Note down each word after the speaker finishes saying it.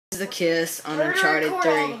the kiss on We're gonna Uncharted record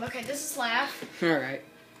all of 3. them. Okay, this is laugh. Alright.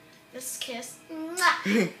 This is kiss.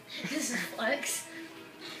 This is flex.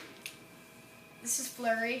 This is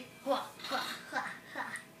flurry.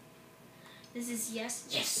 This is yes.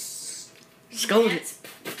 Yes. Scold it.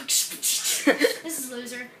 This is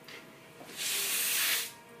loser.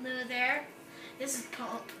 Loser there. This is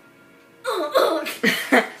pump.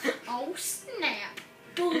 Oh snap.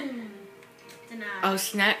 Boom. Deny. Oh,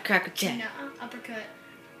 snap, cracker jack. No, uppercut.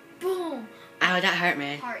 Boom. Ow, that hurt,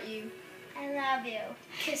 man. Heart you. I love you.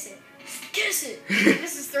 Kiss it. Kiss it.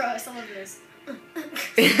 This is thrust. I love this.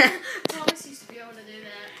 Thomas used to be able to do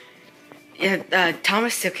that. Yeah,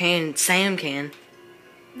 Thomas still can. Sam can.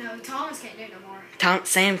 No, Thomas can't do it no more.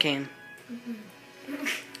 Sam can.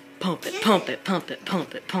 Pump it, pump it, pump it,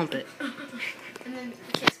 pump it, pump it. And then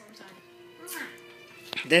kiss one time.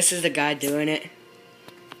 This is the guy doing it.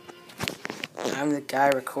 I'm the guy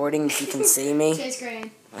recording, if you can see me. Chase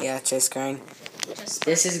Green. Yeah, Chase Green. Just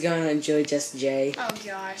This is going to enjoy Just Jay. Oh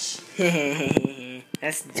gosh.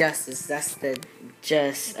 That's justice. That's the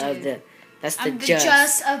just of the. That's the I'm the just.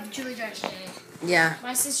 just of Julie Josh. Yeah.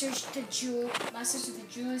 My sister's the Jewel. My sister's the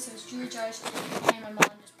Julie, so it's Julie Josh, and my mom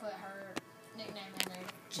just put her nickname in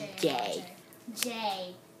there. Jay.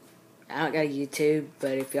 Jay. I don't got a YouTube,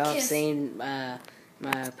 but if y'all have Kiss. seen my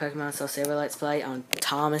Pokemon Soul Silver Let's Play on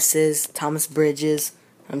Thomas Bridges.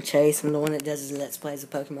 I'm Chase. I'm the one that does his Let's Plays of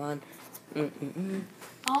Pokemon.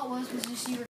 All it was just you.